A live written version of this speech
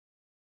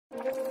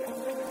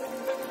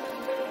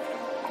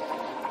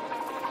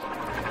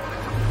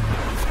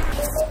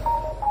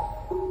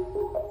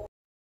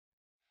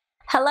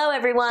Hello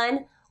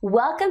everyone!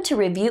 Welcome to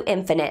Review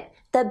Infinite,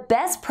 the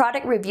best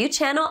product review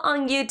channel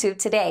on YouTube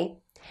today.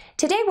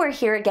 Today we're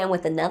here again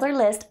with another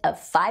list of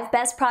 5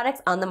 best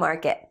products on the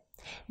market.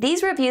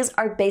 These reviews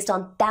are based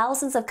on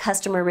thousands of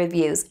customer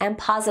reviews and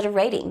positive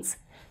ratings.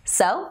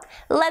 So,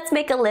 let's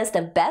make a list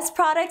of best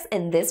products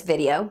in this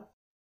video.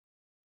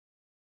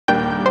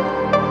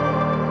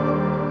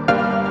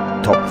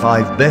 Top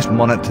 5 best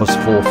monitors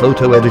for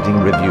photo editing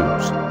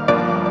reviews.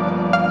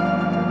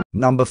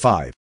 Number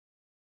 5.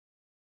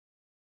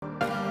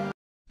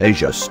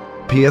 Asus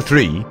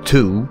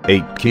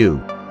P328Q.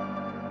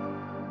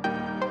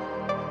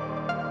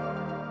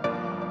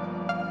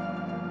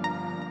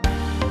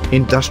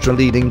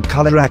 Industry-leading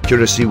color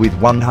accuracy with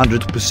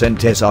 100%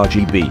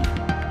 sRGB.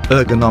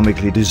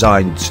 Ergonomically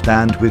designed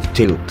stand with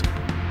tilt.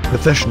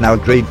 Professional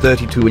grade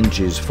 32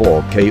 inches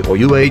 4K or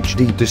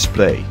UHD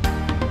display.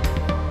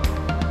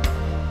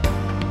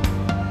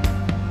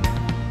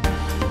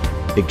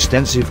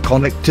 Extensive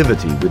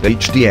connectivity with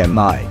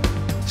HDMI.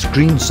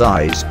 Screen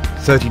size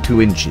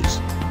 32 inches.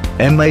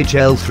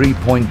 MHL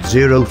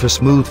 3.0 for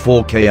smooth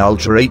 4K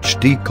Ultra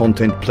HD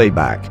content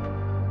playback.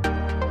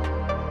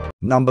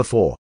 Number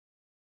 4.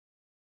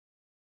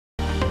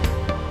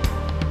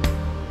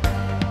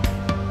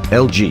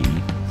 LG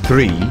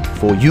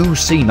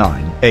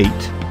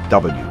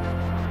 34UC98W.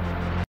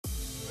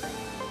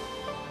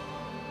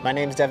 My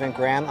name is Devin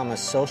Graham. I'm a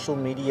social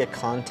media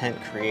content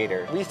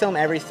creator. We film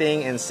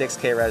everything in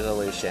 6K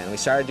resolution. We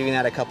started doing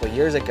that a couple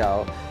years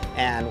ago,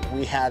 and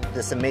we had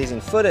this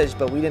amazing footage,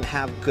 but we didn't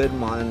have good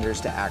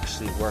monitors to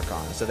actually work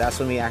on. So that's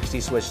when we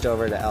actually switched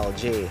over to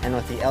LG. And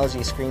with the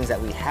LG screens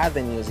that we have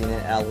been using,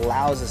 it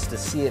allows us to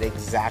see it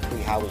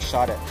exactly how we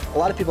shot it. A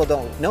lot of people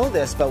don't know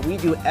this, but we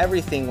do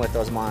everything with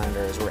those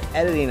monitors. We're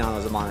editing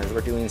on those monitors.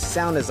 We're doing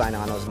sound design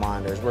on those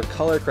monitors. We're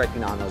color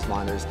correcting on those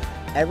monitors.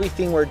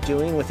 Everything we're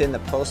doing within the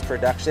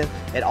post-production,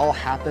 it all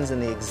happens in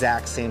the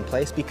exact same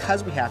place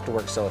because we have to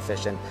work so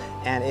efficient,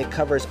 and it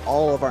covers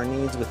all of our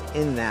needs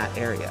within that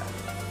area.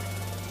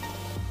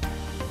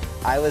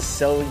 I was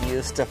so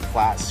used to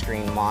flat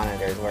screen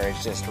monitors where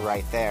it's just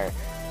right there.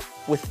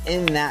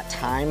 Within that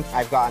time,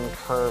 I've gotten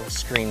curved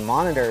screen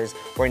monitors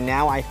where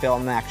now I feel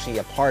I'm actually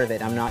a part of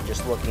it. I'm not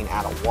just looking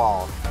at a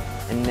wall.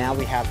 And now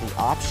we have the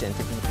option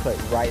to be put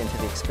right into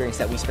the experience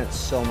that we spent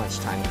so much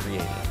time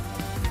creating.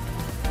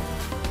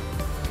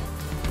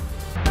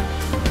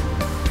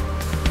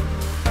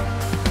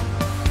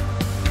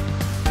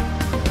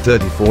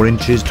 .34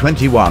 inches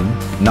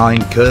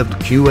 21:9 curved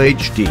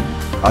QHD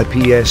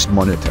IPS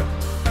monitor.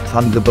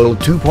 Thunderbolt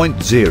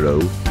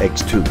 2.0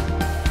 x2.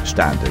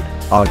 Standard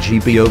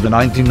RGB over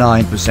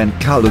 99%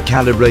 color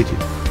calibrated.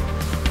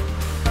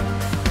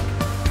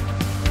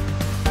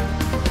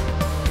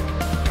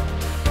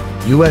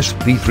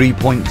 USB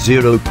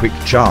 3.0 quick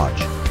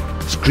charge.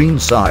 Screen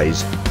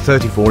size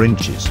 34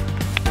 inches.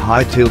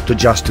 High tilt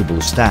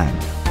adjustable stand.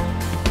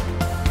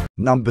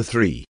 Number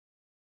 3.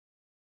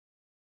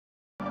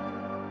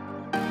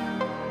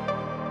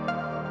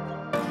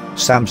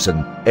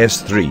 Samsung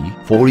S3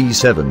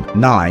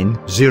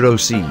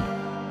 4790C.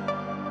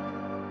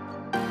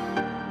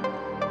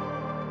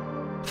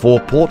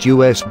 4-port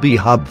USB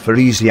hub for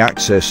easy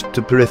access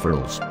to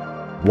peripherals.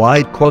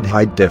 Wide quad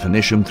high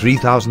definition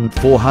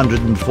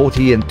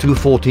 3440 and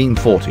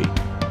 21440.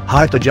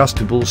 Height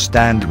adjustable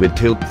stand with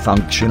tilt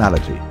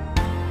functionality.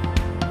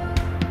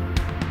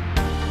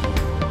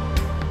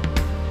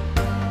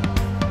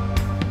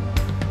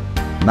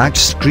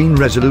 Max screen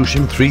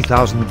resolution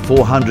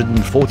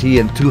 3440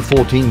 and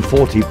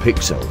 21440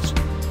 pixels.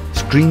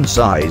 Screen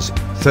size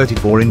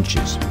 34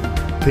 inches.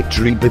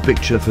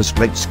 Picture-in-picture for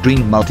split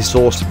screen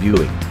multi-source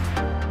viewing.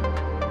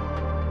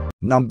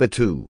 Number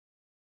 2.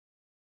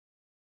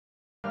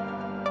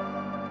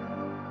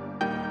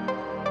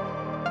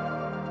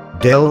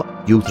 Dell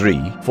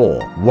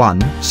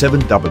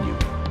U3417W.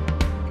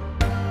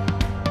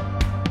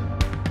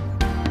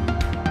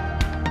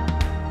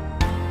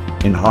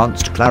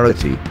 Enhanced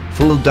clarity,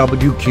 full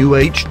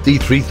WQHD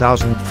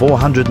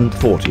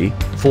 3440,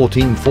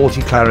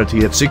 1440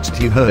 clarity at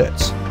 60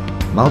 Hz.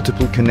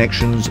 Multiple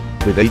connections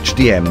with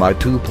HDMI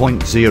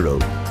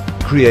 2.0.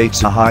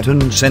 Creates a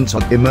heightened sense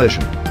of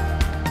immersion.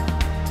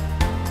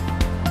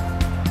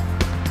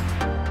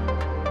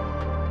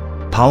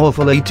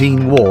 Powerful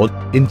 18-watt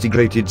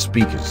integrated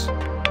speakers.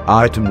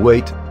 Item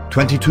weight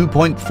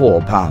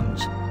 22.4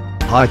 pounds.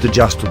 Height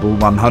adjustable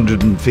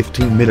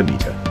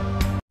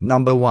 115mm.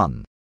 Number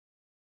 1.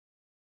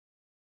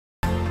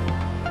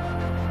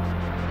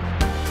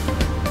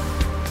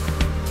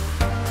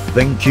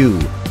 BenQ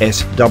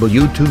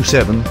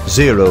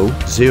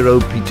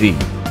SW2700PT.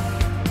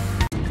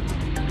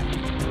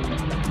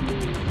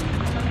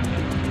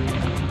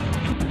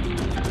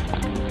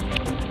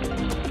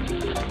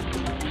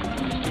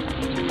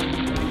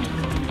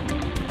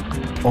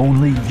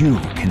 Only you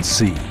can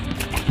see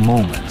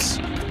moments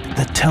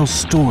that tell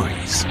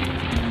stories,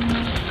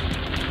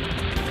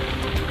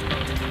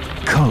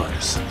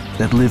 colors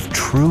that live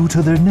true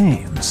to their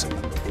names,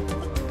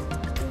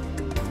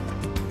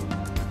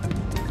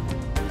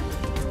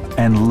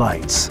 and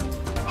lights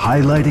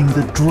highlighting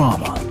the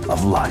drama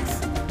of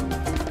life.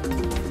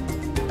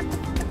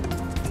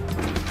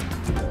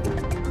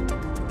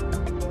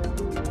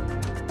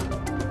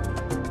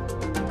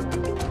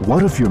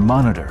 What if your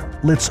monitor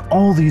lets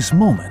all these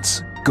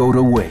moments go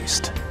to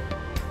waste?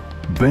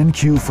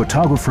 BenQ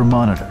Photographer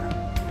Monitor.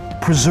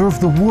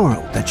 Preserve the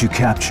world that you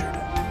captured.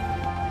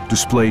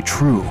 Display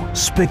true,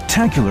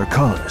 spectacular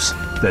colors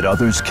that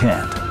others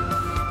can't.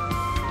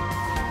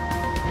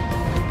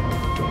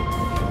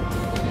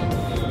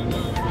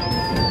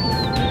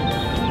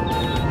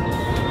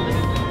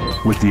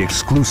 With the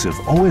exclusive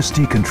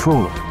OSD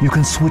controller, you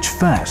can switch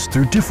fast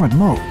through different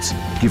modes,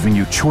 giving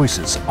you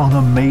choices on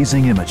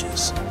amazing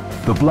images.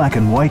 The black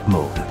and white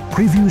mode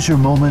previews your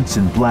moments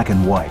in black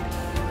and white,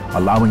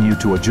 allowing you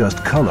to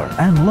adjust color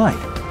and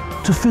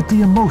light to fit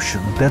the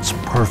emotion that's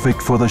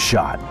perfect for the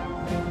shot.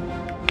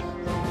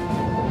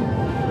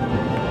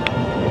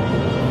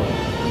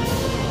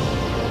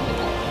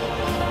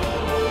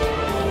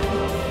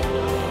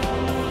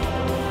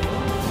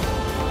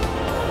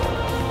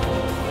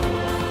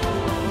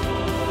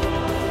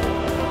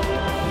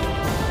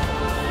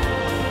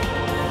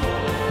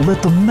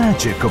 Let the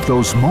magic of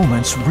those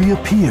moments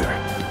reappear.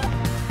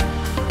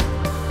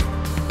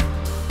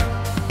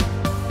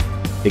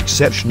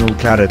 Exceptional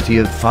clarity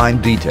of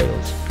fine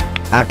details.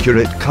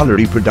 Accurate color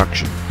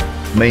reproduction.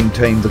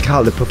 Maintain the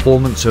color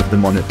performance of the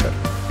monitor.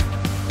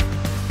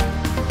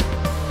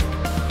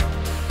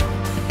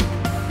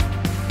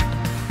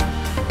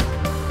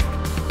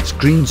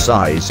 Screen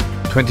size,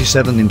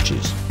 27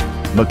 inches.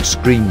 Mux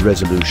screen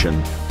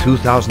resolution,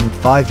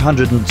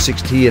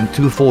 2560 and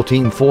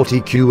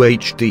 1440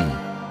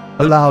 QHD.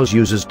 Allows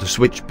users to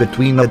switch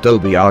between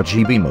Adobe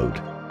RGB mode,